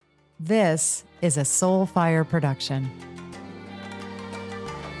This is a Soulfire production.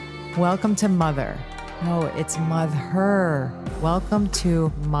 Welcome to Mother. No, it's Mother. Welcome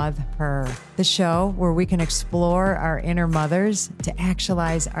to Mother, the show where we can explore our inner mothers to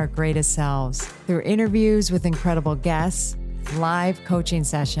actualize our greatest selves. Through interviews with incredible guests, live coaching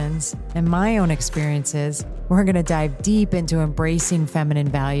sessions, and my own experiences, we're going to dive deep into embracing feminine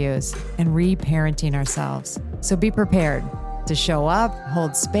values and reparenting ourselves. So be prepared to show up,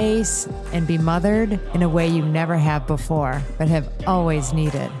 hold space, and be mothered in a way you never have before, but have always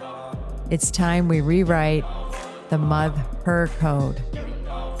needed. It's time we rewrite the Mother Code.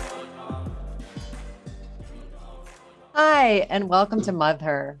 Hi, and welcome to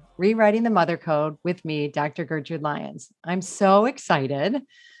Mother, Rewriting the Mother Code with me, Dr. Gertrude Lyons. I'm so excited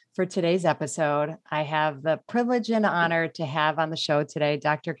for today's episode. I have the privilege and honor to have on the show today,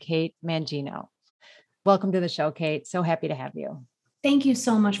 Dr. Kate Mangino. Welcome to the show, Kate. So happy to have you. Thank you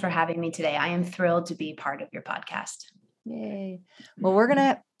so much for having me today. I am thrilled to be part of your podcast. Yay. Well, we're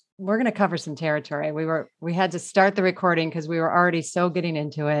gonna cover some territory. We had to start the recording because we were already so getting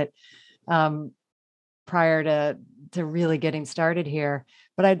into it prior to really getting started here.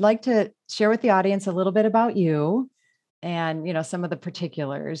 But I'd like to share with the audience a little bit about you and, some of the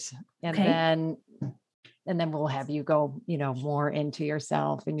particulars, and Okay. then we'll have you go, more into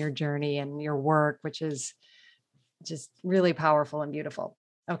yourself and your journey and your work, which is just really powerful and beautiful.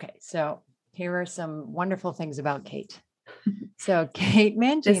 Okay. So here are some wonderful things about Kate. So Kate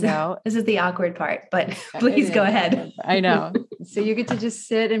Mangino. This is the awkward part, but please go ahead. I know. So you get to just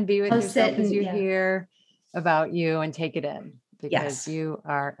sit and be with I'll yourself as you yeah. hear about you and take it in, because you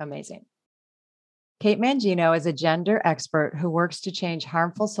are amazing. Kate Mangino is a gender expert who works to change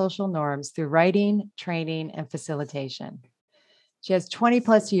harmful social norms through writing, training, and facilitation. She has 20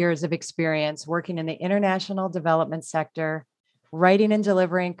 plus years of experience working in the international development sector, writing and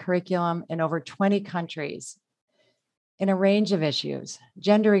delivering curriculum in over 20 countries in a range of issues: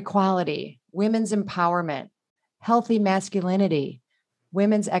 gender equality, women's empowerment, healthy masculinity,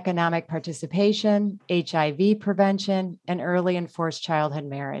 women's economic participation, HIV prevention, and early and forced childhood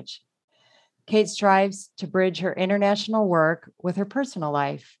marriage. Kate strives to bridge her international work with her personal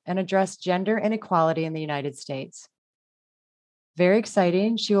life and address gender inequality in the United States. Very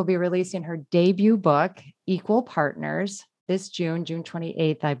exciting. She will be releasing her debut book, Equal Partners, this June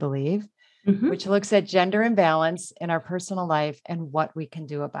 28th, I believe, which looks at gender imbalance in our personal life and what we can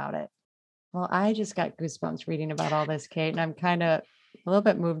do about it. Well, I just got goosebumps reading about all this, Kate, and I'm kind of a little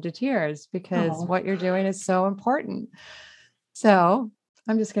bit moved to tears because what you're doing is so important. So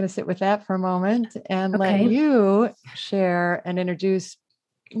I'm just going to sit with that for a moment and let you share and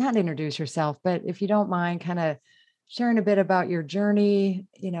not introduce yourself, but if you don't mind, kind of sharing a bit about your journey,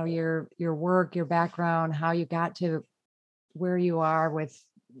 your work, your background, how you got to where you are with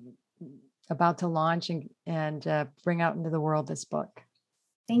about to launch and bring out into the world this book.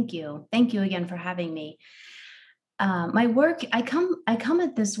 Thank you. Thank you again for having me. My work, I come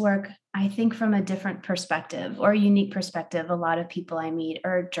at this work, I think, from a different perspective or a unique perspective. A lot of people I meet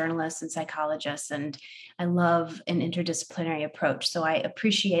are journalists and psychologists, and I love an interdisciplinary approach. So I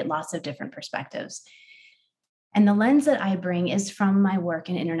appreciate lots of different perspectives. And the lens that I bring is from my work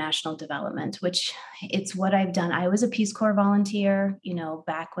in international development, which it's what I've done. I was a Peace Corps volunteer,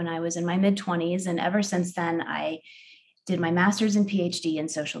 back when I was in my mid-20s. And ever since then, I did my master's and PhD in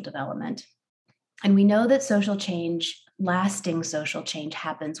social development. And we know that social change, lasting social change,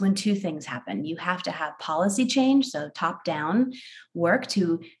 happens when two things happen. You have to have policy change, so top-down work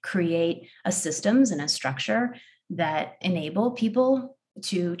to create a systems and a structure that enable people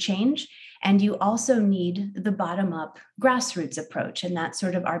to change. And you also need the bottom-up grassroots approach, and that's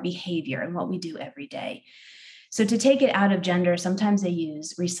sort of our behavior and what we do every day. So to take it out of gender, sometimes they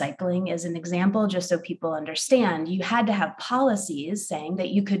use recycling as an example, just so people understand. You had to have policies saying that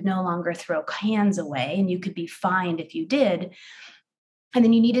you could no longer throw cans away and you could be fined if you did. And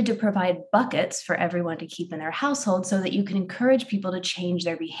then you needed to provide buckets for everyone to keep in their household so that you can encourage people to change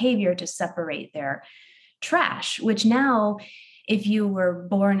their behavior to separate their trash, which now, if you were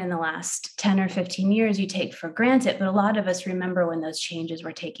born in the last 10 or 15 years, you take for granted. But a lot of us remember when those changes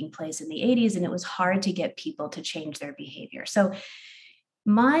were taking place in the 80s, and it was hard to get people to change their behavior. So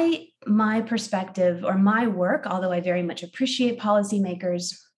my perspective, or my work, although I very much appreciate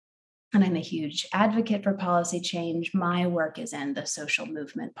policymakers, and I'm a huge advocate for policy change, my work is in the social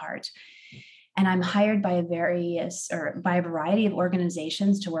movement part. And I'm hired by by a variety of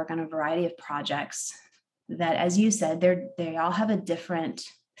organizations to work on a variety of projects that, as you said, they all have a different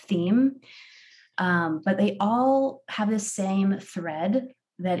theme, but they all have the same thread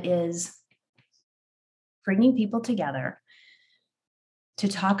that is bringing people together to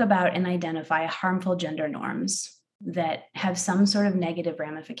talk about and identify harmful gender norms that have some sort of negative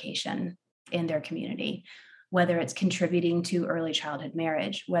ramification in their community, whether it's contributing to early childhood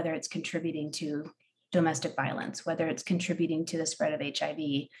marriage, whether it's contributing to domestic violence, whether it's contributing to the spread of HIV.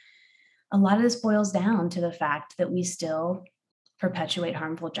 A lot of this boils down to the fact that we still perpetuate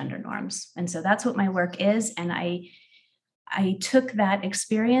harmful gender norms. And so that's what my work is. And I took that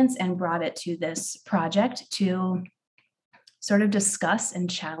experience and brought it to this project to sort of discuss and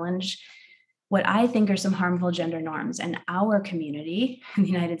challenge what I think are some harmful gender norms in our community in the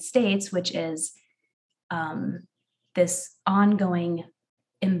United States, which is this ongoing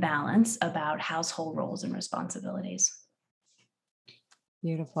imbalance about household roles and responsibilities.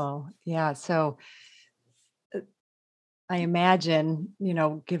 Beautiful. Yeah. So I imagine,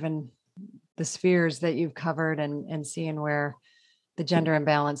 given the spheres that you've covered and seeing where the gender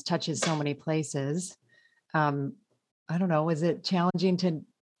imbalance touches so many places, I don't know, was it challenging to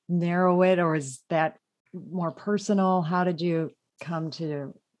narrow it, or is that more personal? How did you come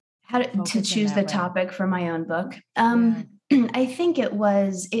to choose the topic for my own book? I think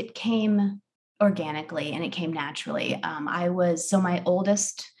it came organically and it came naturally. My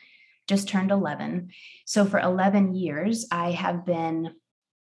oldest just turned 11. So for 11 years, I have been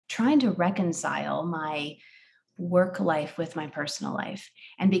trying to reconcile my work life with my personal life.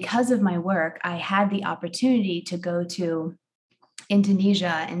 And because of my work, I had the opportunity to go to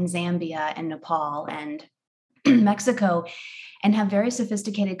Indonesia and Zambia and Nepal and Mexico and have very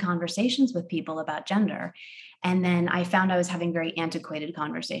sophisticated conversations with people about gender. And then I found I was having very antiquated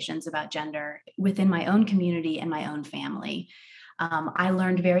conversations about gender within my own community and my own family. I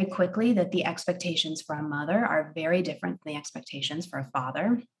learned very quickly that the expectations for a mother are very different than the expectations for a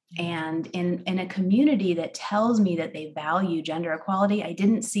father. And in a community that tells me that they value gender equality, I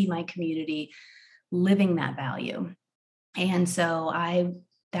didn't see my community living that value. And so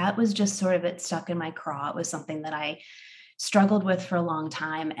that was just sort of it stuck in my craw. It was something that I struggled with for a long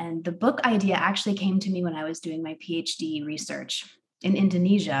time. And the book idea actually came to me when I was doing my PhD research in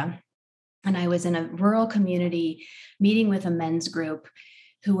Indonesia. And I was in a rural community meeting with a men's group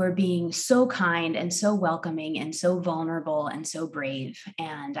who were being so kind and so welcoming and so vulnerable and so brave.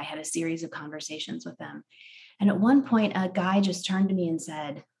 And I had a series of conversations with them. And at one point, a guy just turned to me and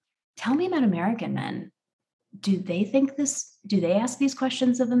said, "Tell me about American men. Do they think this? Do they ask these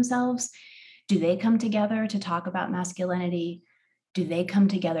questions of themselves? Do they come together to talk about masculinity? Do they come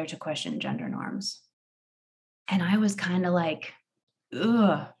together to question gender norms?" And I was kind of like,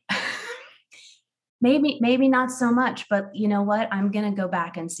 ugh. Maybe not so much, but you know what? I'm going to go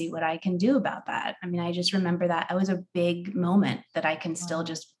back and see what I can do about that. I mean, I just remember that it was a big moment that I can still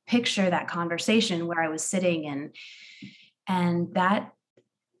just picture that conversation where I was sitting and that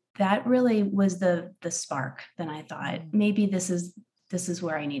really was the spark. Then I thought maybe this is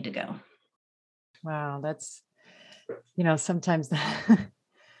where I need to go. Wow. That's, sometimes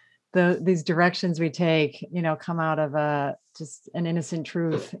these directions we take, come out of just an innocent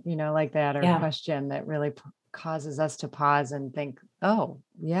truth, like that, or question that really causes us to pause and think, oh,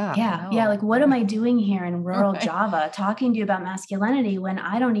 yeah. Like, what am I doing here in rural Java talking to you about masculinity when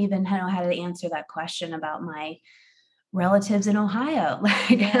I don't even know how to answer that question about my relatives in Ohio?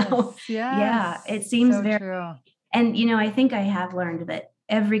 It seems so very true. And, I think I have learned that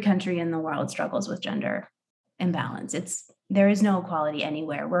every country in the world struggles with gender imbalance. There is no equality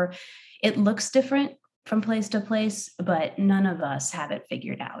anywhere. It looks different from place to place, but none of us have it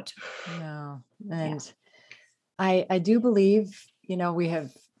figured out. No. And I do believe, we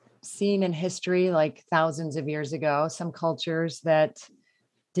have seen in history, like thousands of years ago, some cultures that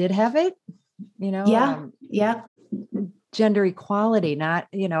did have it, gender equality, not,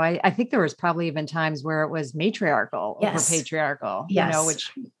 I think there was probably even times where it was matriarchal over patriarchal,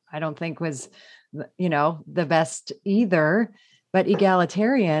 which I don't think was, the best either, but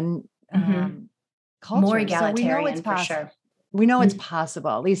egalitarian culture. More egalitarian, so we know it's possible. For sure. We know it's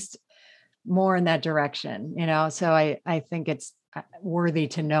possible, at least more in that direction, so I think it's worthy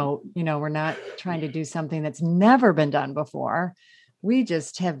to note, we're not trying to do something that's never been done before. We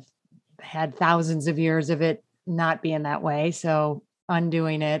just have had thousands of years of it not being that way. So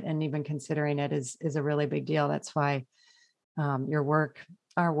undoing it and even considering it is a really big deal. That's why your work,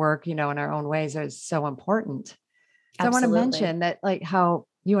 our work, in our own ways is so important. So absolutely. I want to mention that, like, how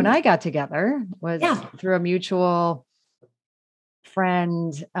you and I got together was through a mutual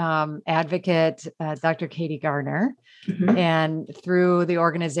friend, advocate, Dr. Katie Gardner, and through the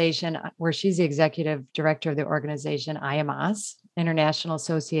organization where she's the executive director of the organization, IAMAS, International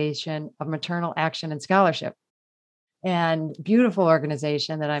Association of Maternal Action and Scholarship, and beautiful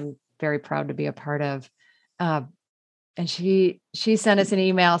organization that I'm very proud to be a part of. and she sent us an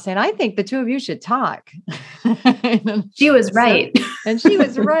email saying, I think the two of you should talk. She was right. And she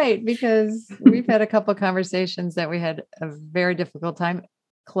was right, because we've had a couple of conversations that we had a very difficult time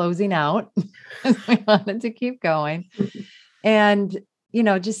closing out. We wanted to keep going. And,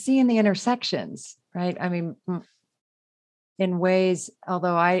 just seeing the intersections, right? I mean, in ways,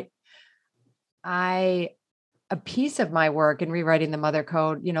 although a piece of my work in rewriting the mother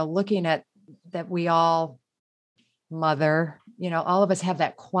code, looking at that we all mother, all of us have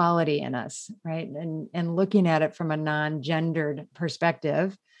that quality in us, right? And looking at it from a non-gendered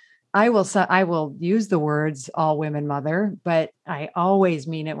perspective, I will use the words all women mother, but I always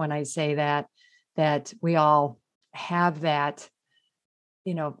mean it when I say that we all have that,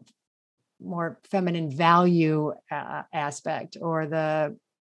 more feminine value aspect, or the,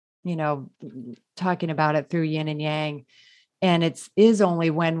 talking about it through yin and yang. And it is only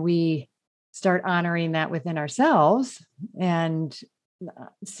when we start honoring that within ourselves and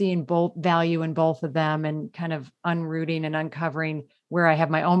seeing both value in both of them, and kind of unrooting and uncovering where I have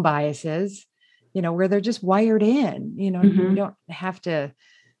my own biases, where they're just wired in, you don't have to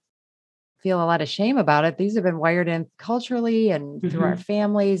feel a lot of shame about it. These have been wired in culturally and through our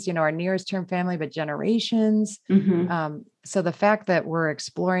families, our nearest term family, but generations. So the fact that we're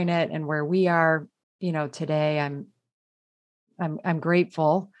exploring it and where we are, today, I'm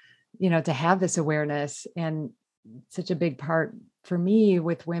grateful, to have this awareness. And such a big part for me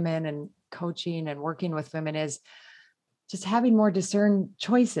with women and coaching and working with women is just having more discerned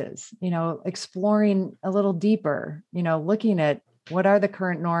choices, exploring a little deeper, looking at what are the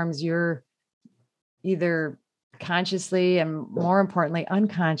current norms you're either consciously and, more importantly,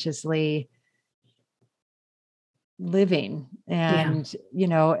 unconsciously living. And,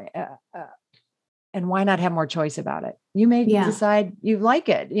 and why not have more choice about it? You may decide you like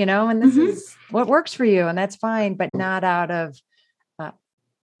it, and this is what works for you, and that's fine, but not out of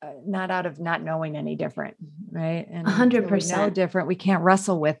not knowing any different, right? And 100% no different. We can't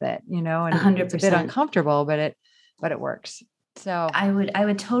wrestle with it, and 100%. It's a bit uncomfortable, but it works. So I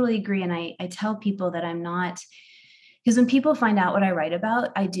would totally agree. And I tell people that I'm not, because when people find out what I write about,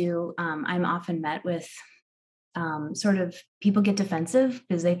 I'm often met with sort of, people get defensive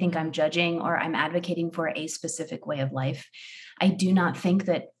because they think I'm judging or I'm advocating for a specific way of life. I do not think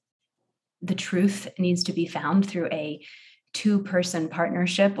that the truth needs to be found through a 2-person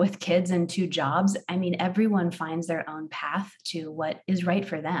partnership with kids and 2 jobs. I mean, everyone finds their own path to what is right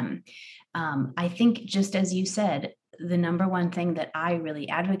for them. I think, just as you said, the number one thing that I really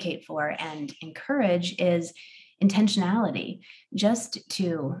advocate for and encourage is intentionality, just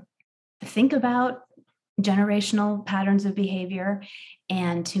to think about generational patterns of behavior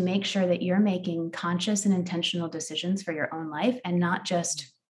and to make sure that you're making conscious and intentional decisions for your own life, and not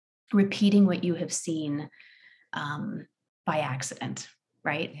just repeating what you have seen by accident.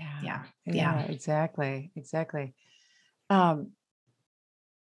 Right. Yeah. Exactly.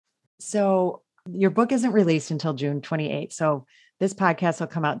 So your book isn't released until June 28th. So this podcast will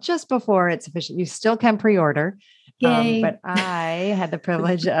come out just before it's official. You still can pre-order. But I had the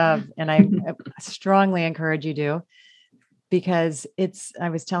privilege of, and I strongly encourage you to, because I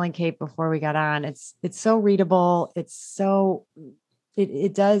was telling Kate before we got on, it's so readable. It's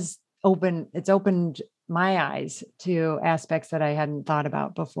opened my eyes to aspects that I hadn't thought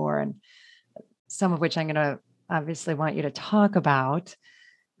about before, and some of which I'm going to obviously want you to talk about.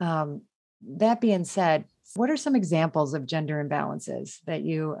 That being said, what are some examples of gender imbalances that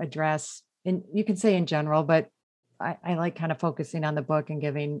you address? And you can say in general, but I like kind of focusing on the book and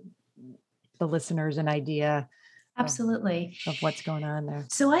giving the listeners an idea. Absolutely. Of what's going on there.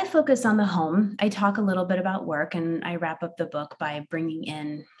 So I focus on the home. I talk a little bit about work, and I wrap up the book by bringing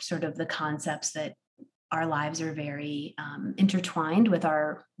in sort of the concepts that our lives are very intertwined with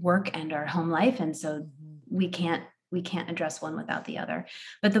our work and our home life. And so we can't address one without the other,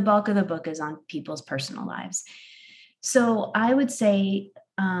 but the bulk of the book is on people's personal lives. So I would say,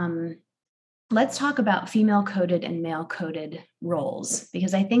 let's talk about female coded and male coded roles,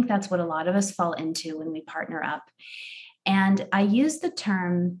 because I think that's what a lot of us fall into when we partner up. And I use the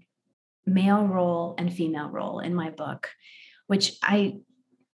term male role and female role in my book, which I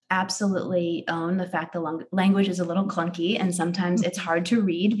absolutely own the fact the language is a little clunky and sometimes it's hard to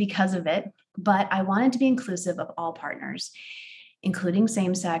read because of it. But I wanted to be inclusive of all partners, including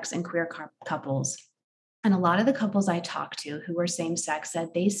same-sex and queer couples. And a lot of the couples I talked to who were same-sex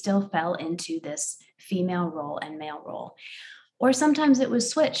said they still fell into this female role and male role. Or sometimes it was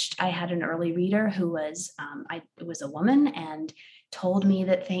switched. I had an early reader who was, it was a woman, and told me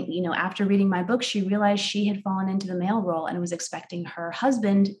that after reading my book, she realized she had fallen into the male role and was expecting her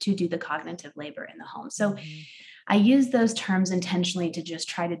husband to do the cognitive labor in the home. So I use those terms intentionally to just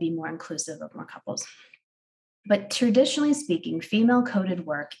try to be more inclusive of more couples. But traditionally speaking, female coded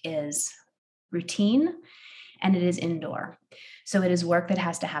work is routine and it is indoor. So it is work that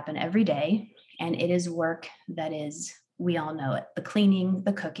has to happen every day. And it is work that is, we all know it, the cleaning,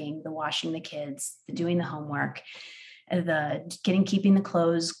 the cooking, the washing the kids, the doing the homework, keeping the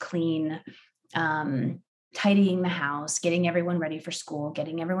clothes clean, tidying the house, getting everyone ready for school,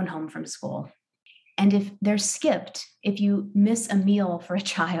 getting everyone home from school. And if they're skipped, if you miss a meal for a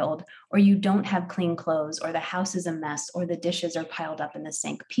child, or you don't have clean clothes, or the house is a mess, or the dishes are piled up in the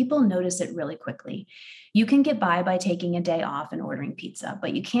sink, people notice it really quickly. You can get by taking a day off and ordering pizza,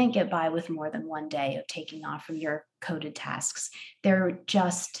 but you can't get by with more than one day of taking off from your coded tasks. They're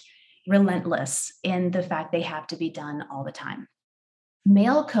just relentless in the fact they have to be done all the time.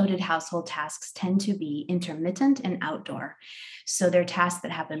 Male coded household tasks tend to be intermittent and outdoor. So they're tasks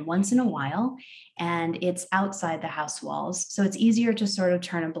that happen once in a while and it's outside the house walls. So it's easier to sort of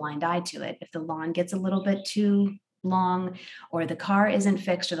turn a blind eye to it. If the lawn gets a little bit too long, or the car isn't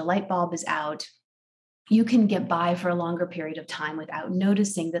fixed, or the light bulb is out, you can get by for a longer period of time without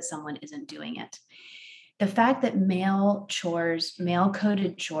noticing that someone isn't doing it. The fact that male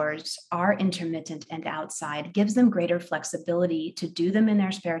coded chores are intermittent and outside gives them greater flexibility to do them in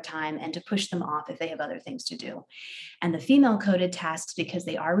their spare time and to push them off if they have other things to do. And the female coded tasks, because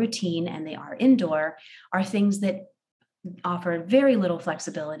they are routine and they are indoor, are things that offer very little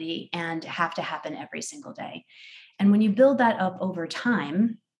flexibility and have to happen every single day. And when you build that up over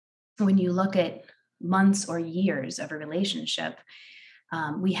time, when you look at months or years of a relationship,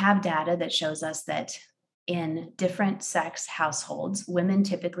 we have data that shows us that in different sex households, women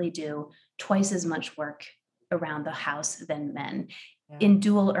typically do twice as much work around the house than men in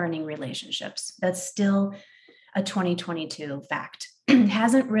dual earning relationships. That's still a 2022 fact. It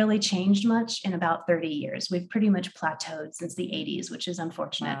hasn't really changed much in about 30 years. We've pretty much plateaued since the 80s, which is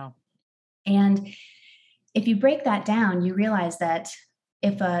unfortunate. Wow. And if you break that down, you realize that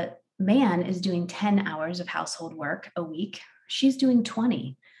if a man is doing 10 hours of household work a week, she's doing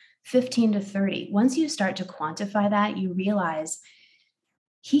 20. 15 to 30. Once you start to quantify that, you realize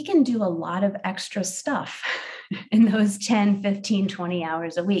he can do a lot of extra stuff in those 10, 15, 20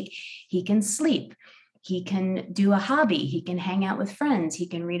 hours a week. He can sleep. He can do a hobby. He can hang out with friends. He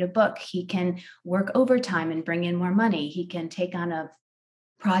can read a book. He can work overtime and bring in more money. He can take on a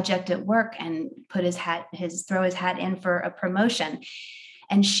project at work and throw his hat in for a promotion.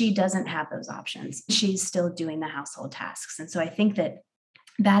 And she doesn't have those options. She's still doing the household tasks. And so I think that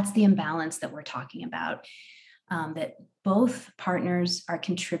that's the imbalance that we're talking about, that both partners are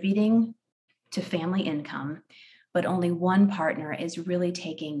contributing to family income, but only one partner is really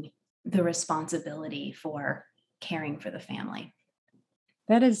taking the responsibility for caring for the family.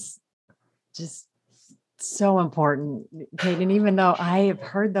 That is just so important, Kate. And even though I have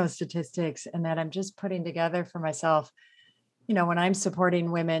heard those statistics and that I'm just putting together for myself, when I'm supporting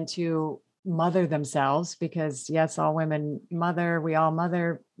women to mother themselves, because yes, all women mother, we all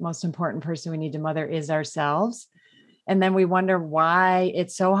mother. Most important person we need to mother is ourselves. And then we wonder why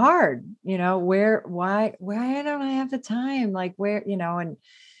it's so hard, why don't I have the time? Like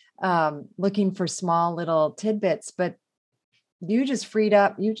looking for small little tidbits, but you just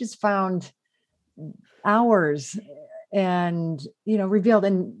found hours and, revealed,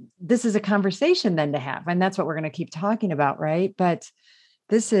 and this is a conversation then to have, and that's what we're going to keep talking about. Right. But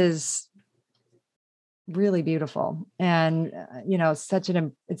this is really beautiful. And,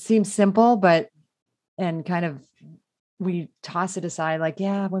 it seems simple, and kind of, we toss it aside like,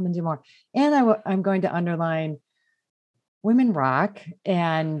 yeah, women do more. And I'm going to underline women rock.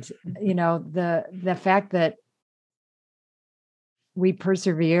 And, the fact that we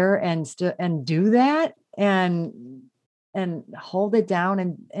persevere and do that and hold it down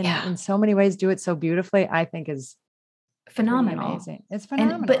and in so many ways do it so beautifully, I think is phenomenal. Amazing. It's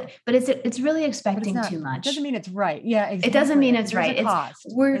phenomenal. But it's really expecting too much. It doesn't mean it's right. Yeah, exactly. It doesn't mean it's right. There's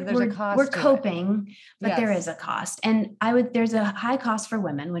a cost. We're coping, but yes. There is a cost. And there's a high cost for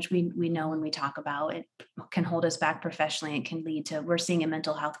women, which we know when we talk about. It can hold us back professionally. It can lead to, we're seeing a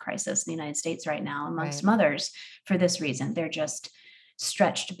mental health crisis in the United States right now amongst mothers for this reason. They're just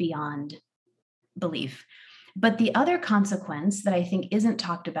stretched beyond belief. But the other consequence that I think isn't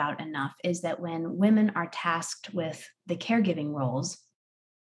talked about enough is that when women are tasked with the caregiving roles,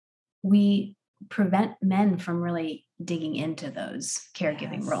 we prevent men from really digging into those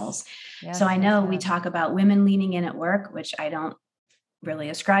caregiving roles. Yes, so I know we talk about women leaning in at work, which I don't really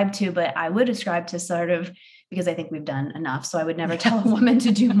ascribe to, but I would ascribe to sort of, because I think we've done enough. So I would never tell a woman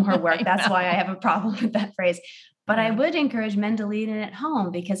to do more work. That's why I have a problem with that phrase. But I would encourage men to lead in at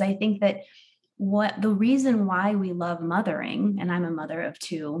home, because I think that what the reason why we love mothering, and I'm a mother of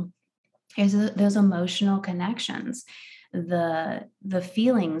two, is those emotional connections, the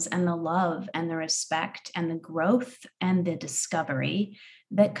feelings and the love and the respect and the growth and the discovery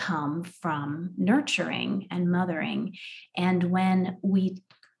that come from nurturing and mothering. And when we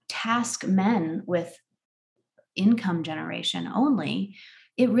task men with income generation only,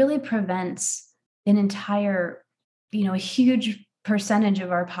 it really prevents an entire, a huge percentage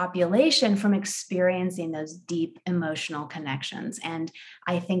of our population from experiencing those deep emotional connections. And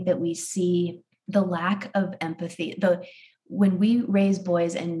I think that we see the lack of empathy. When we raise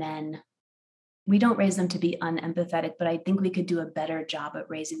boys and men, we don't raise them to be unempathetic, but I think we could do a better job at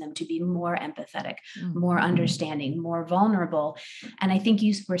raising them to be more empathetic, more understanding, more vulnerable. And I think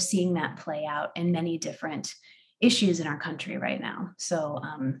we're seeing that play out in many different issues in our country right now. So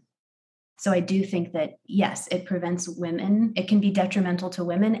I do think that, yes, it prevents women. It can be detrimental to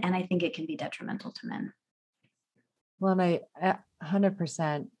women, and I think it can be detrimental to men. Well, and I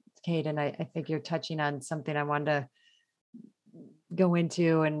 100%, Kate, and I think you're touching on something I wanted to go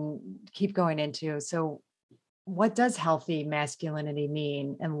into and keep going into. So what does healthy masculinity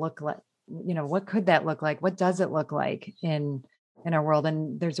mean and look like? What could that look like? What does it look like in our world?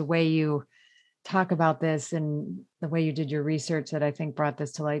 And there's a way you talk about this and the way you did your research that I think brought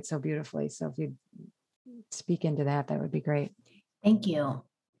this to light so beautifully. So if you speak into that, that would be great. Thank you.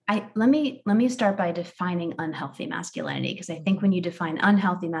 Let me start by defining unhealthy masculinity, because I think when you define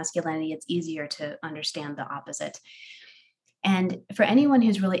unhealthy masculinity, it's easier to understand the opposite. And for anyone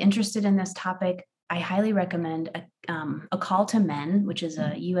who's really interested in this topic, I highly recommend a Call to Men, which is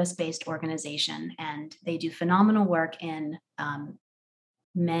a US-based organization, and they do phenomenal work in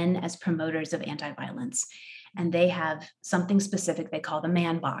men as promoters of anti-violence. And they have something specific they call the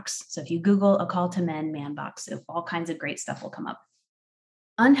man box. So if you Google a Call to Men man box, all kinds of great stuff will come up.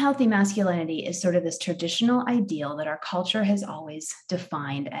 Unhealthy masculinity is sort of this traditional ideal that our culture has always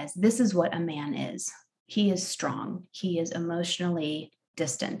defined as, this is what a man is. He is strong. He is emotionally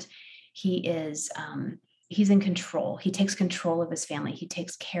distant. He's in control. He takes control of his family. He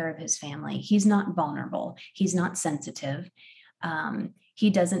takes care of his family. He's not vulnerable. He's not sensitive. He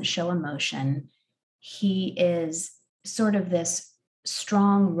doesn't show emotion. He is sort of this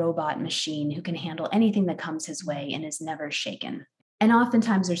strong robot machine who can handle anything that comes his way and is never shaken. And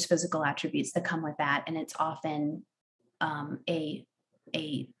oftentimes there's physical attributes that come with that. And it's often a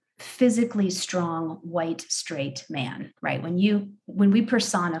physically strong, white, straight man, right? When we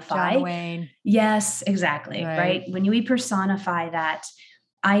personify John Wayne. Yes, exactly. Right. When we personify that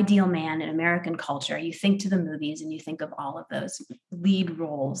ideal man in American culture, you think to the movies and you think of all of those lead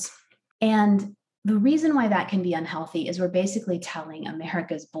roles. And the reason why that can be unhealthy is we're basically telling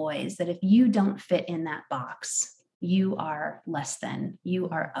America's boys that if you don't fit in that box, you are less than, you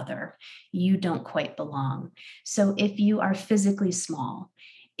are other, you don't quite belong. So if you are physically small,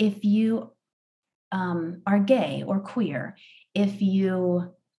 if you are gay or queer, if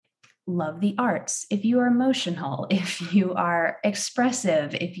you love the arts, if you are emotional, if you are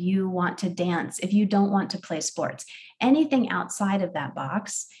expressive, if you want to dance, if you don't want to play sports, anything outside of that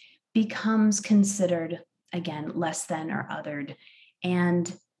box becomes considered, again, less than or othered.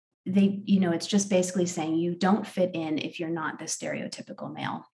 And it's just basically saying you don't fit in if you're not the stereotypical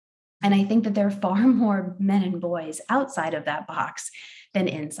male. And I think that there are far more men and boys outside of that box than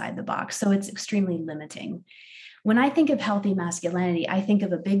inside the box. So it's extremely limiting. When I think of healthy masculinity, I think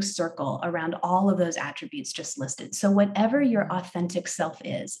of a big circle around all of those attributes just listed. So whatever your authentic self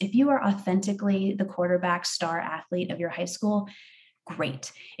is, if you are authentically the quarterback star athlete of your high school,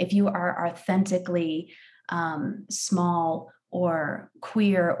 great. If you are authentically small or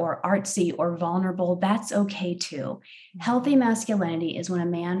queer or artsy or vulnerable, that's okay too. Healthy masculinity is when a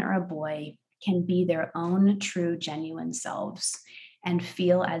man or a boy can be their own true, genuine selves and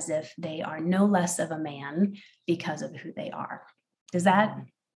feel as if they are no less of a man because of who they are. Does that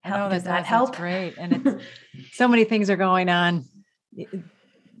help? Does that help? That's great. And so many things are going on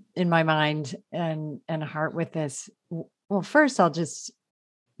in my mind and heart with this. Well, first I'll just,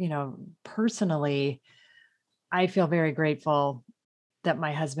 personally, I feel very grateful that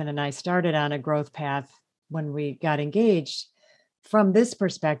my husband and I started on a growth path when we got engaged from this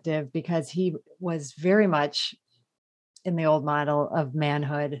perspective, because he was very much in the old model of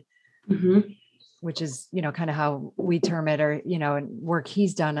manhood, which is, kind of how we term it, or, and work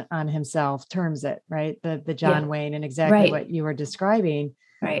he's done on himself terms it, right? The John Wayne and exactly what you were describing,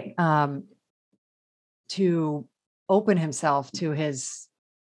 right? To open himself to his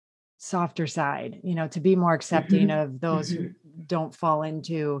softer side, to be more accepting of those don't fall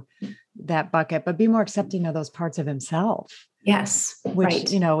into that bucket, but be more accepting of those parts of himself. Yes.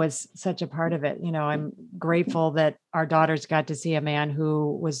 Which, right. Was such a part of it. I'm grateful that our daughters got to see a man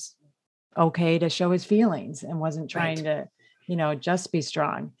who was okay to show his feelings and wasn't trying to, just be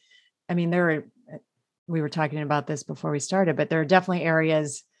strong. I mean, we were talking about this before we started, but there are definitely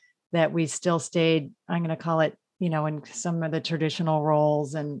areas that we still stayed, I'm going to call it, in some of the traditional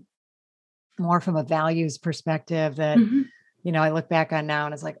roles and more from a values perspective that, I look back on now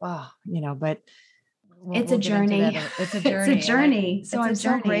and it's like, but it's a journey. It's a journey. It's a journey. I'm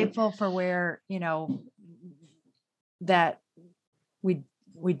so grateful for where, that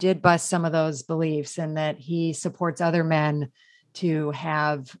we did bust some of those beliefs and that he supports other men to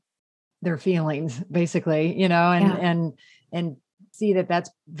have their feelings basically, and see that that's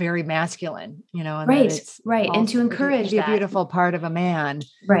very masculine, and right. that it's right. And to encourage a beautiful part of a man,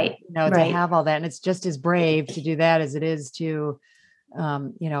 right. To have all that. And it's just as brave to do that as it is to,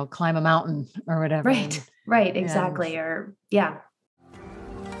 climb a mountain or whatever. Right. Exactly.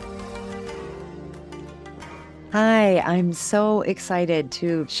 Hi, I'm so excited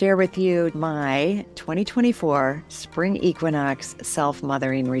to share with you my 2024 Spring Equinox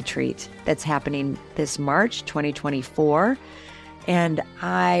Self-Mothering Retreat that's happening this March 2024. And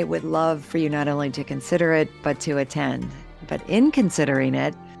I would love for you not only to consider it, but to attend. But in considering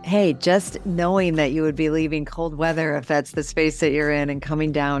it, hey, just knowing that you would be leaving cold weather, if that's the space that you're in, and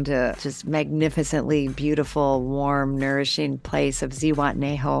coming down to just magnificently beautiful, warm, nourishing place of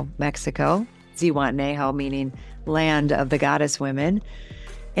Zihuatanejo, Mexico. Zihuatanejo meaning land of the goddess women,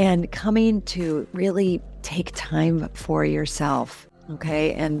 and coming to really take time for yourself.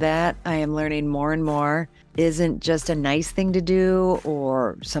 Okay. And that I am learning more and more isn't just a nice thing to do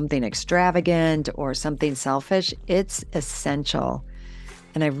or something extravagant or something selfish. It's essential.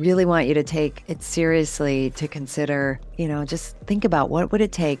 And I really want you to take it seriously, to consider, just think about what would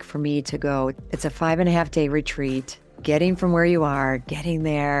it take for me to go. It's a 5.5-day retreat, getting from where you are, getting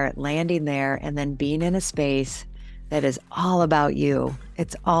there, landing there, and then being in a space that is all about you.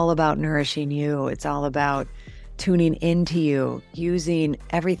 It's all about nourishing you. It's all about tuning into you, using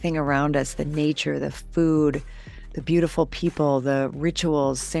everything around us, the nature, the food, the beautiful people, the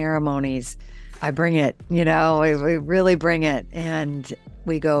rituals, ceremonies. I bring it, we really bring it. And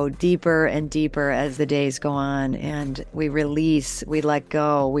we go deeper and deeper as the days go on, and we release, we let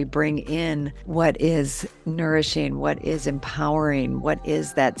go, we bring in what is nourishing, what is empowering, what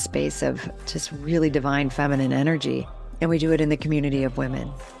is that space of just really divine feminine energy. And we do it in the community of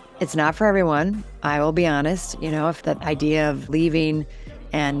women. It's not for everyone. I will be honest, if the idea of leaving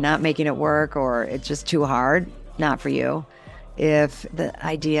and not making it work, or it's just too hard, not for you. If the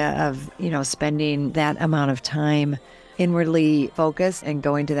idea of, spending that amount of time inwardly focused and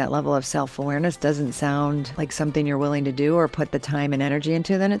going to that level of self-awareness doesn't sound like something you're willing to do or put the time and energy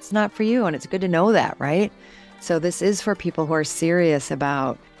into, then it's not for you. And it's good to know that, right? So this is for people who are serious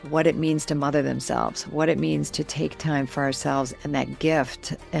about what it means to mother themselves, what it means to take time for ourselves, and that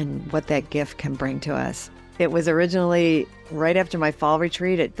gift and what that gift can bring to us. It was originally right after my fall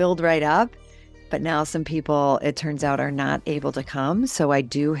retreat. It filled right up. But now some people, it turns out, are not able to come. So I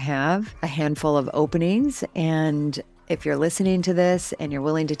do have a handful of openings. And if you're listening to this and you're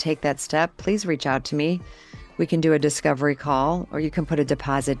willing to take that step, please reach out to me. We can do a discovery call, or you can put a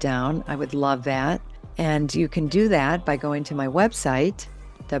deposit down. I would love that. And you can do that by going to my website,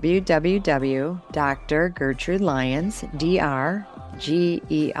 www.drgertrudelyons,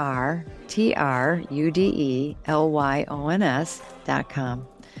 DrGertrudelyons.com.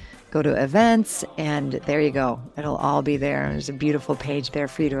 Go to events, and there you go. It'll all be there. There's a beautiful page there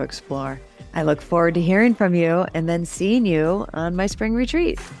for you to explore. I look forward to hearing from you and then seeing you on my spring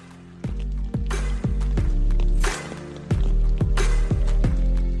retreat.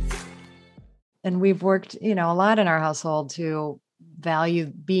 And we've worked, a lot in our household to value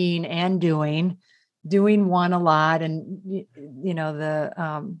being and doing one a lot, and,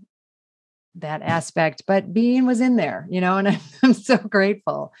 that aspect, but being was in there, and I'm so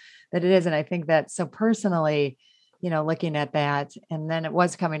grateful that it is. And I think that so personally, looking at that, and then it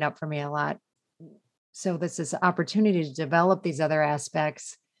was coming up for me a lot. So this is opportunity to develop these other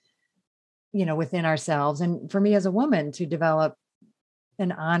aspects, within ourselves. And for me as a woman to develop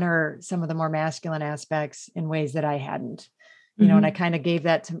and honor some of the more masculine aspects in ways that I hadn't, and I kind of gave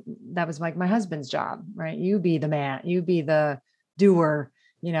that was like my husband's job, right? You be the man, you be the doer,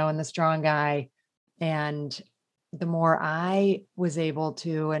 and the strong guy. And the more I was able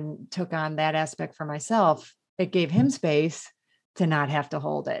to and took on that aspect for myself, it gave him space to not have to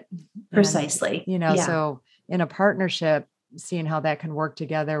hold it. Precisely. And, so in a partnership, seeing how that can work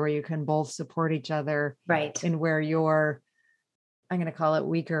together, where you can both support each other. Right. And where you're I'm going to call it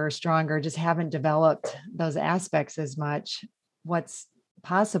weaker or stronger, just haven't developed those aspects as much, what's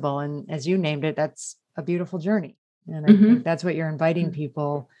possible. And as you named it, that's a beautiful journey. And I think that's what you're inviting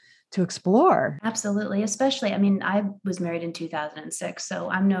people to explore. Absolutely. Especially, I mean, I was married in 2006, so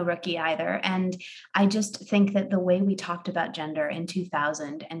I'm no rookie either. And I just think that the way we talked about gender in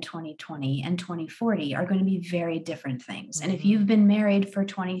 2000 and 2020 and 2040 are going to be very different things. And if you've been married for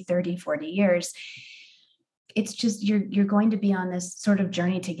 20, 30, 40 years, it's just you're going to be on this sort of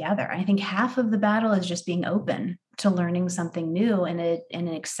journey together. I think half of the battle is just being open to learning something new and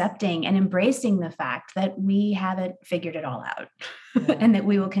accepting and embracing the fact that we haven't figured it all out and that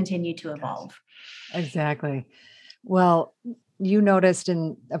we will continue to evolve. Exactly. Well, you noticed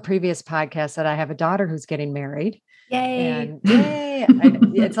in a previous podcast that I have a daughter who's getting married. Yay. And yay.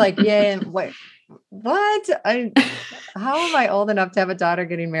 It's like, yay. And what? How am I old enough to have a daughter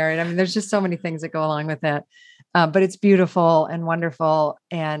getting married? I mean, there's just so many things that go along with that. But it's beautiful and wonderful.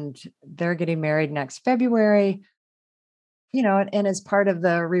 And they're getting married next February, and as part of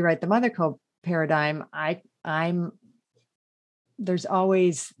the Rewrite the Mother Code paradigm, there's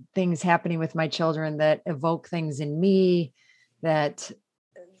always things happening with my children that evoke things in me that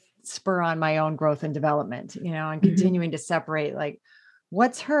spur on my own growth and development, and continuing to separate, like,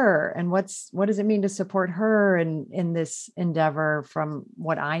 what's her and what does it mean to support her in this endeavor from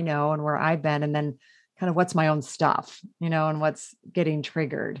what I know and where I've been, and then kind of what's my own stuff, and what's getting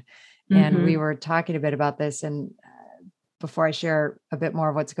triggered. And we were talking a bit about this, and before I share a bit more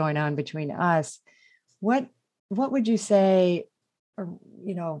of what's going on between us, what would you say, or,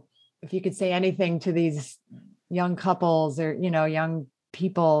 if you could say anything to these young couples or, young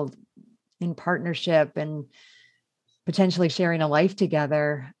people in partnership and potentially sharing a life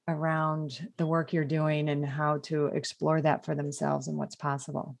together around the work you're doing and how to explore that for themselves and what's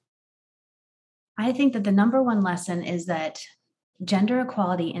possible? I think that the number one lesson is that gender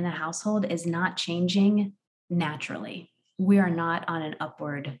equality in a household is not changing naturally. We are not on an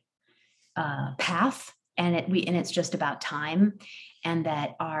upward path, and it's just about time, and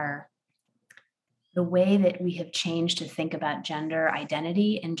that the way that we have changed to think about gender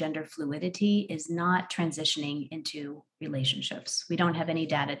identity and gender fluidity is not transitioning into relationships. We don't have any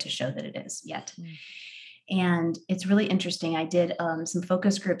data to show that it is yet. And it's really interesting. I did some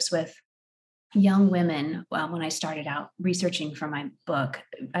focus groups with young women when I started out researching for my book.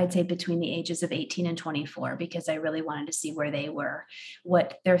 I'd say between the ages of 18 and 24, because I really wanted to see where they were,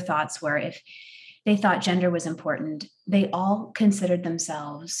 what their thoughts were. If they thought gender was important, they all considered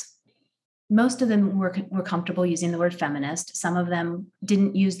themselves, most of them were comfortable using the word feminist. Some of them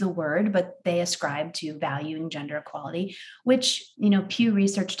didn't use the word, but they ascribed to valuing gender equality, which, Pew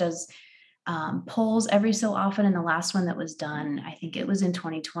Research does polls every so often. And the last one that was done, I think it was in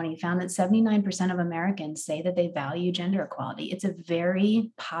 2020, found that 79% of Americans say that they value gender equality. It's a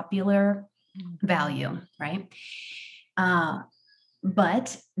very popular value, right?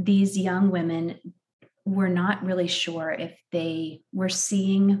 But these young women were not really sure if they were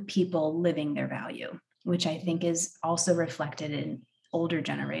seeing people living their value, which I think is also reflected in older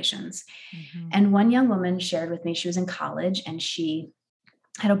generations. And one young woman shared with me, she was in college and she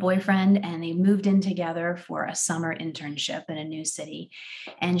had a boyfriend and they moved in together for a summer internship in a new city.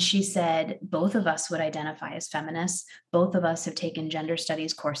 And she said, both of us would identify as feminists. Both of us have taken gender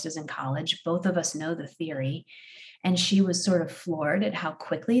studies courses in college. Both of us know the theory. And she was sort of floored at how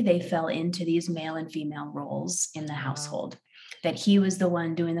quickly they fell into these male and female roles in the household. That he was the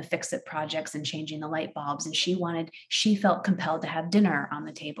one doing the fix-it projects and changing the light bulbs. And she felt compelled to have dinner on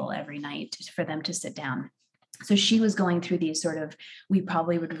the table every night for them to sit down. So she was going through these sort of, we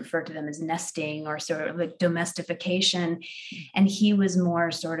probably would refer to them as nesting or sort of like domestication. And he was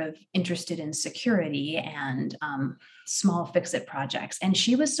more sort of interested in security and small fix-it projects. And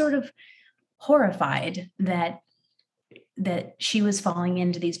she was sort of horrified that she was falling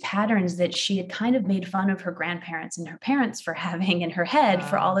into these patterns that she had kind of made fun of her grandparents and her parents for having in her head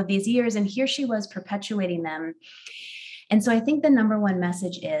for all of these years. And here she was perpetuating them. And so I think the number one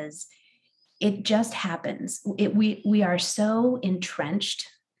message is, it just happens. We are so entrenched.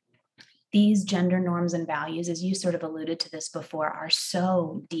 These gender norms and values, as you sort of alluded to this before, are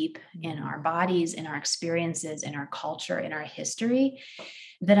so deep in our bodies, in our experiences, in our culture, in our history,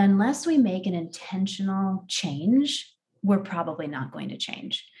 that unless we make an intentional change, we're probably not going to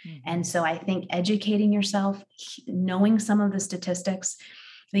change. And so I think educating yourself, knowing some of the statistics.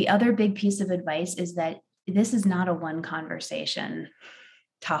 The other big piece of advice is that this is not a one conversation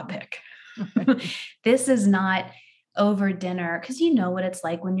topic. This is not over dinner, because you know what it's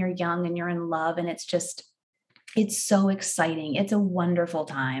like when you're young and you're in love and it's just, It's so exciting. It's a wonderful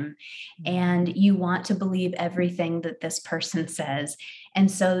time. And you want to believe everything that this person says.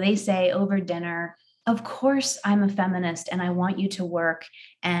 And so they say over dinner, of course, I'm a feminist and I want you to work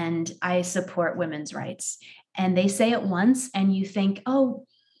and I support women's rights. And they say it once and you think, oh,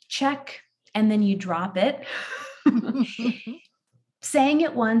 check. And then you drop it. Saying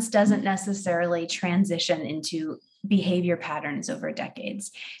it once doesn't necessarily transition into behavior patterns over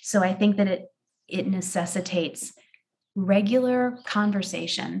decades. So I think that it necessitates regular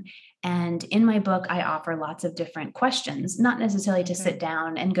conversation. And in my book, I offer lots of different questions, not necessarily to sit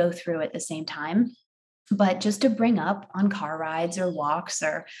down and go through at the same time, but just to bring up on car rides or walks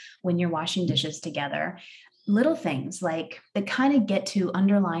or when you're washing dishes together. Little things like that kind of get to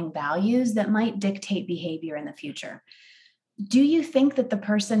underlying values that might dictate behavior in the future. Do you think that the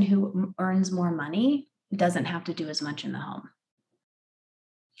person who earns more money doesn't have to do as much in the home?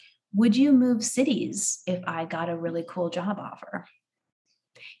 Would you move cities if I got a really cool job offer?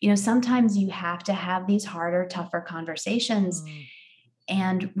 Sometimes you have to have these harder, tougher conversations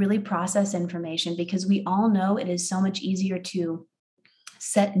and really process information, because we all know it is so much easier to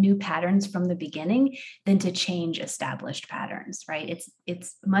set new patterns from the beginning than to change established patterns, right?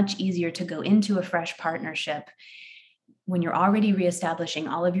 It's much easier to go into a fresh partnership when you're already reestablishing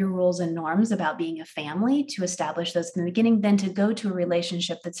all of your rules and norms about being a family, to establish those in the beginning, than to go to a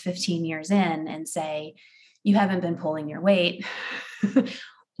relationship that's 15 years in and say, you haven't been pulling your weight.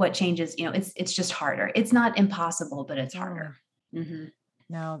 What changes? It's just harder. It's not impossible, but it's harder. Mm-hmm.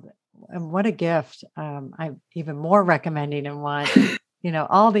 No, and what a gift. I'm even more recommending and want,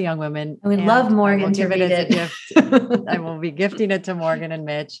 all the young women. We love Morgan to read it. As a gift. I will be gifting it to Morgan and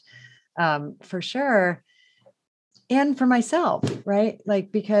Mitch, for sure. And for myself, right?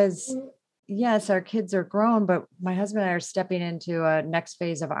 Because yes, our kids are grown, but my husband and I are stepping into a next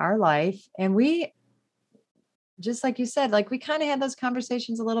phase of our life. And we, just like you said, we kind of had those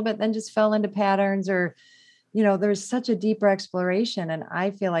conversations a little bit, then just fell into patterns, or, there's such a deeper exploration. And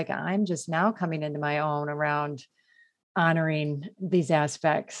I feel like I'm just now coming into my own around honoring these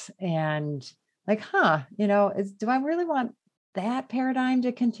aspects and do I really want that paradigm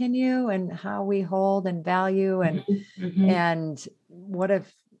to continue, and how we hold and value and and what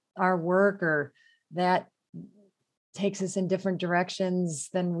if our work or that takes us in different directions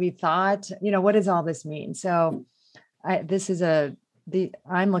than we thought? What does all this mean? So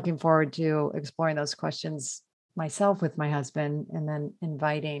I'm looking forward to exploring those questions myself with my husband, and then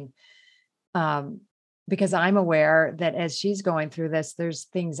inviting, because I'm aware that as she's going through this, there's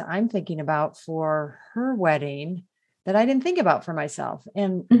things I'm thinking about for her wedding that I didn't think about for myself.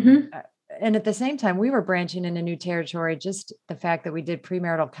 And at the same time, we were branching into new territory. Just the fact that we did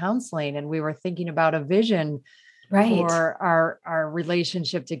premarital counseling and we were thinking about a vision for our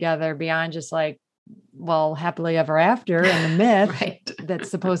relationship together beyond just happily ever after and the myth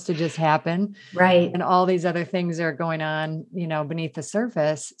that's supposed to just happen. Right. And all these other things are going on, beneath the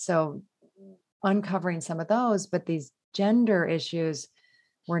surface. So uncovering some of those, but these gender issues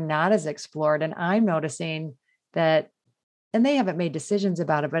were not as explored. And I'm noticing that, and they haven't made decisions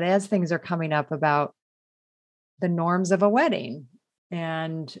about it, but as things are coming up about the norms of a wedding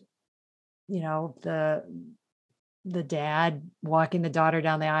and, the dad walking the daughter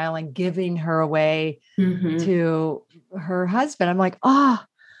down the aisle and giving her away to her husband, I'm like,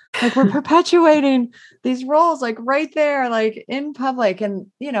 we're perpetuating these roles, right there, in public. And,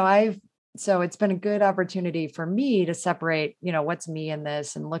 so it's been a good opportunity for me to separate, what's me in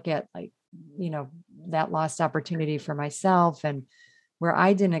this, and look at that lost opportunity for myself and where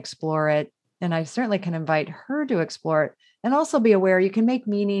I didn't explore it. And I certainly can invite her to explore it, and also be aware you can make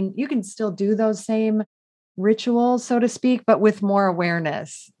meaning. You can still do those same rituals, so to speak, but with more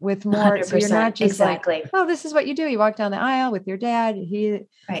awareness, with more. 100%, so you're not just exactly. oh, this is what you do. You walk down the aisle with your dad.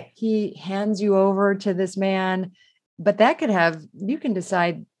 He hands you over to this man, but that could have, you can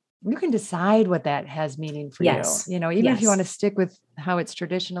decide what that has meaning for you. Even if you want to stick with how it's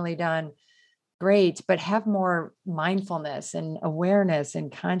traditionally done, great, but have more mindfulness and awareness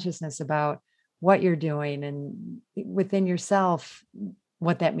and consciousness about what you're doing and within yourself,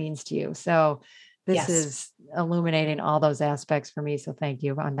 what that means to you. So this is illuminating all those aspects for me. So thank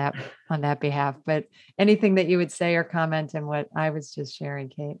you on that behalf. But anything that you would say or comment on what I was just sharing,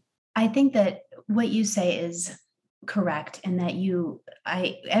 Kate? I think that what you say is correct, and that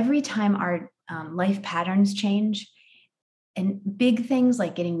every time our life patterns change, and big things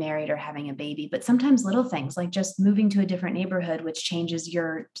like getting married or having a baby, but sometimes little things like just moving to a different neighborhood, which changes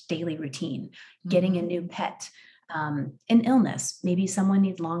your daily routine, getting a new pet, an illness, maybe someone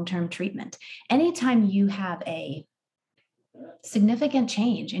needs long-term treatment. Anytime you have a significant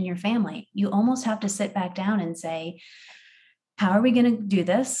change in your family, you almost have to sit back down and say, how are we going to do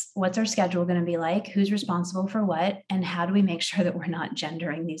this? What's our schedule going to be like? Who's responsible for what? And how do we make sure that we're not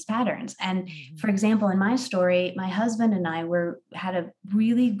gendering these patterns? And for example, in my story, my husband and I had a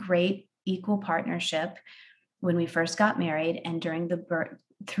really great equal partnership when we first got married and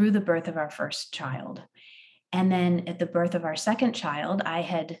through the birth of our first child. And then at the birth of our second child, I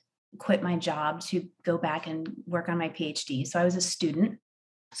had quit my job to go back and work on my PhD. So I was a student.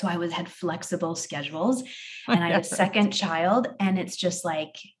 So I had flexible schedules, and I had a second child. And it's just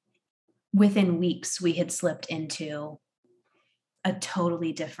like within weeks, we had slipped into a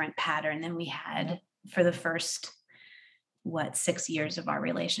totally different pattern than we had for the first, 6 years of our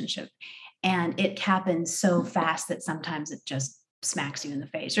relationship. And it happened so fast that sometimes it just smacks you in the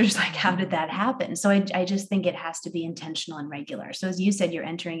face. You're just like, how did that happen? So I just think it has to be intentional and regular. So as you said, you're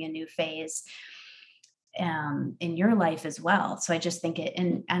entering a new phase in your life as well. So I just think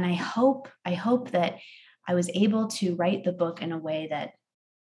and I hope that I was able to write the book in a way that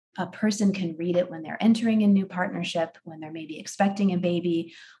a person can read it when they're entering a new partnership, when they're maybe expecting a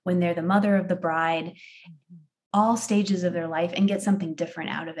baby, when they're the mother of the bride, all stages of their life, and get something different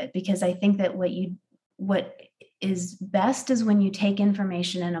out of it. Because I think that what is best is when you take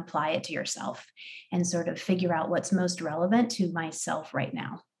information and apply it to yourself and sort of figure out what's most relevant to myself right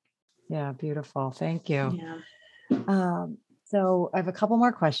now. Yeah, beautiful. Thank you. Yeah. So I have a couple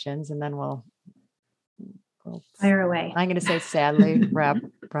more questions and then we'll fire away. I'm going to say sadly wrap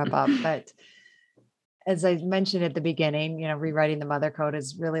up. But as I mentioned at the beginning, rewriting the mother code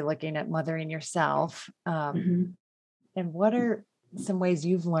is really looking at mothering yourself. And what are some ways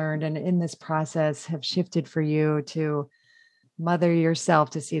you've learned and in this process have shifted for you to mother yourself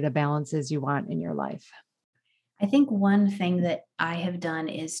to see the balances you want in your life? I think one thing that I have done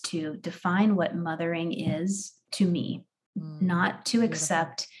is to define what mothering is to me, not to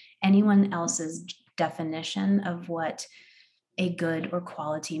accept anyone else's definition of what a good or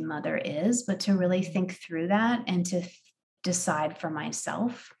quality mother is, but to really think through that and to decide for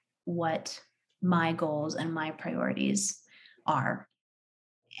myself what my goals and my priorities are.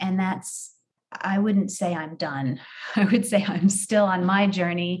 And I wouldn't say I'm done. I would say I'm still on my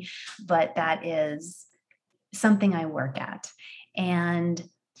journey, but that is something I work at. And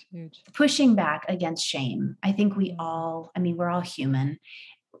pushing back against shame. I think we're all human.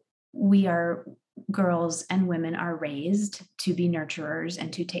 Girls and women are raised to be nurturers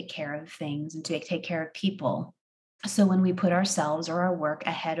and to take care of things and to take care of people. So when we put ourselves or our work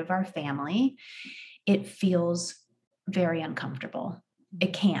ahead of our family, it feels very uncomfortable.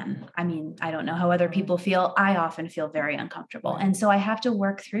 It can. I don't know how other people feel. I often feel very uncomfortable. And so I have to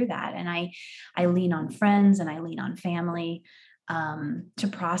work through that. And I lean on friends and I lean on family to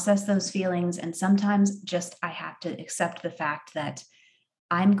process those feelings. And sometimes just I have to accept the fact that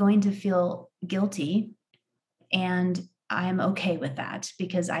I'm going to feel guilty, and I'm okay with that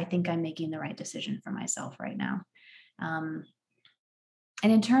because I think I'm making the right decision for myself right now. And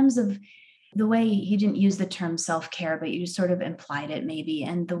in terms of the way he didn't use the term self-care, but you sort of implied it maybe.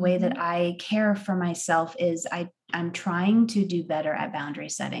 And the way that I care for myself is I'm trying to do better at boundary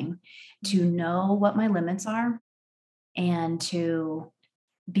setting, to know what my limits are and to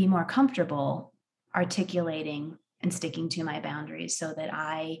be more comfortable articulating and sticking to my boundaries so that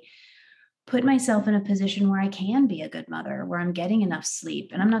I put myself in a position where I can be a good mother, where I'm getting enough sleep.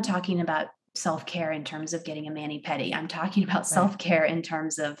 And I'm not talking about self-care in terms of getting a mani-pedi. I'm talking about self-care in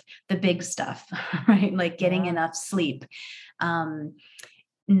terms of the big stuff, right? Like getting enough sleep,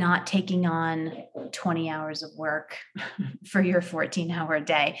 not taking on 20 hours of work for your 14-hour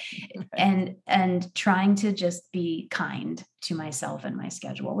day, and trying to just be kind to myself and my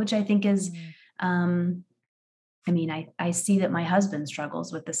schedule, which I think is, I see that my husband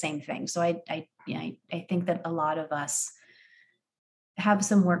struggles with the same thing. So I think that a lot of us have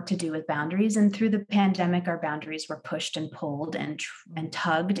some work to do with boundaries. And through the pandemic, our boundaries were pushed and pulled and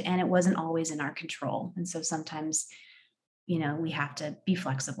tugged, and it wasn't always in our control. And so sometimes, we have to be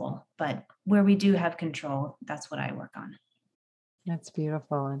flexible, but where we do have control, that's what I work on. That's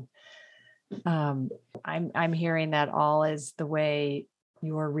beautiful. And I'm hearing that all is the way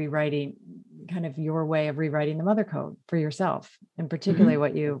you're rewriting, kind of your way of rewriting the mother code for yourself, and particularly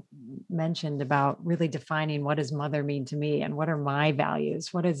what you mentioned about really defining what does mother mean to me and what are my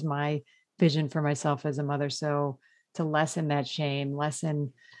values, what is my vision for myself as a mother. So to lessen that shame,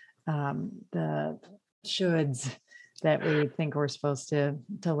 lessen the shoulds that we think we're supposed to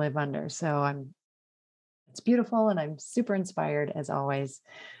live under. So it's beautiful, and I'm super inspired as always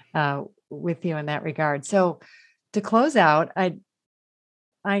with you in that regard. So to close out, I'm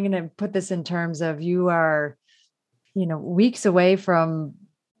going to put this in terms of you are weeks away from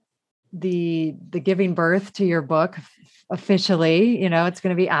the giving birth to your book officially. It's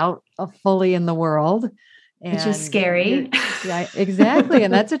going to be out fully in the world. Which is scary. Yeah, exactly.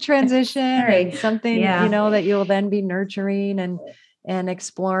 And that's a transition and something, that you'll then be nurturing and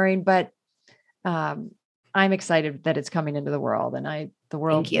exploring. But I'm excited that it's coming into the world, and the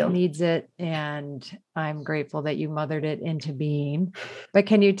world needs it. And I'm grateful that you mothered it into being. But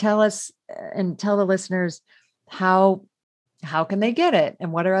can you tell us and tell the listeners how can they get it?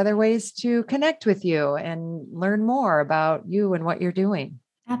 And what are other ways to connect with you and learn more about you and what you're doing?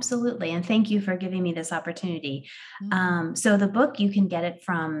 Absolutely. And thank you for giving me this opportunity. So the book, you can get it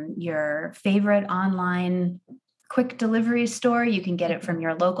from your favorite online quick delivery store. You can get it from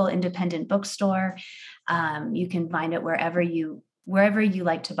your local independent bookstore. You can find it wherever you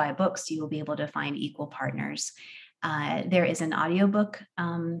like to buy books. You will be able to find equal partners. There is an audiobook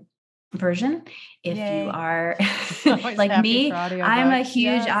version. If you are like me, I'm a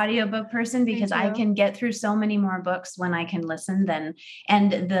huge audiobook person because I can get through so many more books when I can listen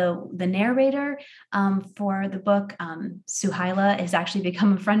and the narrator for the book, Suhaila, has actually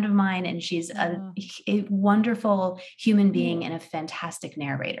become a friend of mine, and she's a wonderful human being and a fantastic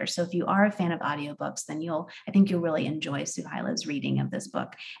narrator. So if you are a fan of audiobooks, then I think you'll really enjoy Suhaila's reading of this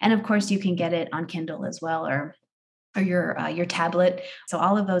book. And of course you can get it on Kindle as well, or your tablet. So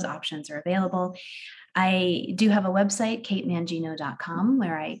all of those options are available. I do have a website, katemangino.com,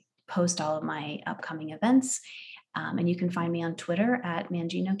 where I post all of my upcoming events. And you can find me on Twitter at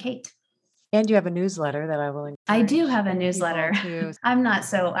ManginoKate. And you have a newsletter that I will encourage. I do have a newsletter.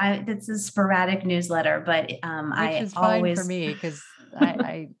 It's a sporadic newsletter, but which is fine for me because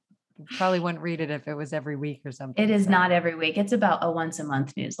I probably wouldn't read it if it was every week or something. It is not every week. It's about a once a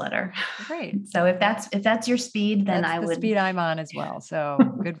month newsletter. Great. So if that's your speed, then that's the speed I'm on as well. So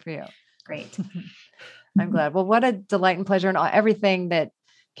good for you. Great. I'm glad. Well, what a delight and pleasure. And everything that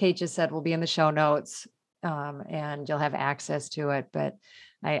Kate just said will be in the show notes, and you'll have access to it. But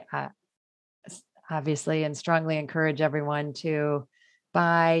I obviously and strongly encourage everyone to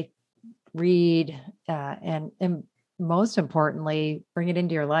buy, read, and most importantly, bring it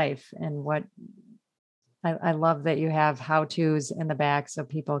into your life. And what I love that you have how-tos in the back so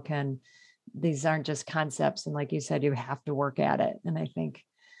people these aren't just concepts. And like you said, you have to work at it. And I think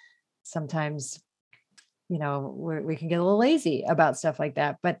sometimes, we can get a little lazy about stuff like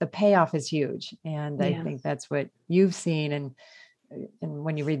that, but the payoff is huge. And I think that's what you've seen. And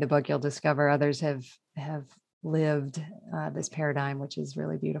when you read the book, you'll discover others have lived this paradigm, which is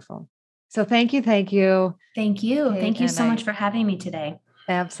really beautiful. So thank you. Thank you. Kate, thank you so much for having me today.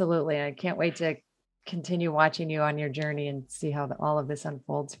 Absolutely. I can't wait to continue watching you on your journey and see how all of this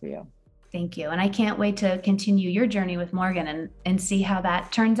unfolds for you. Thank you. And I can't wait to continue your journey with Morgan and see how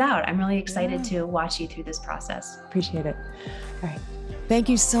that turns out. I'm really excited to watch you through this process. Appreciate it. All right. Thank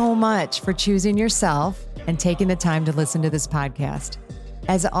you so much for choosing yourself and taking the time to listen to this podcast.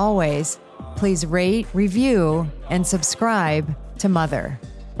 As always, please rate, review, and subscribe to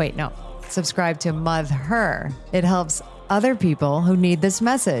subscribe to Mother. It helps other people who need this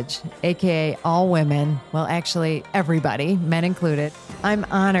message, aka all women. Well, actually everybody, men included. I'm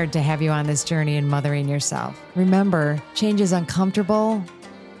honored to have you on this journey in mothering yourself. Remember, change is uncomfortable,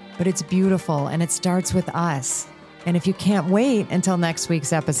 but it's beautiful, and it starts with us. And if you can't wait until next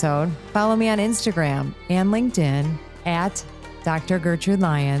week's episode, follow me on Instagram and LinkedIn at Dr. Gertrude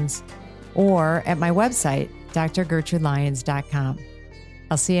Lyons or at my website, drgertrudelyons.com.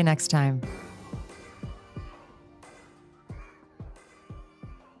 I'll see you next time.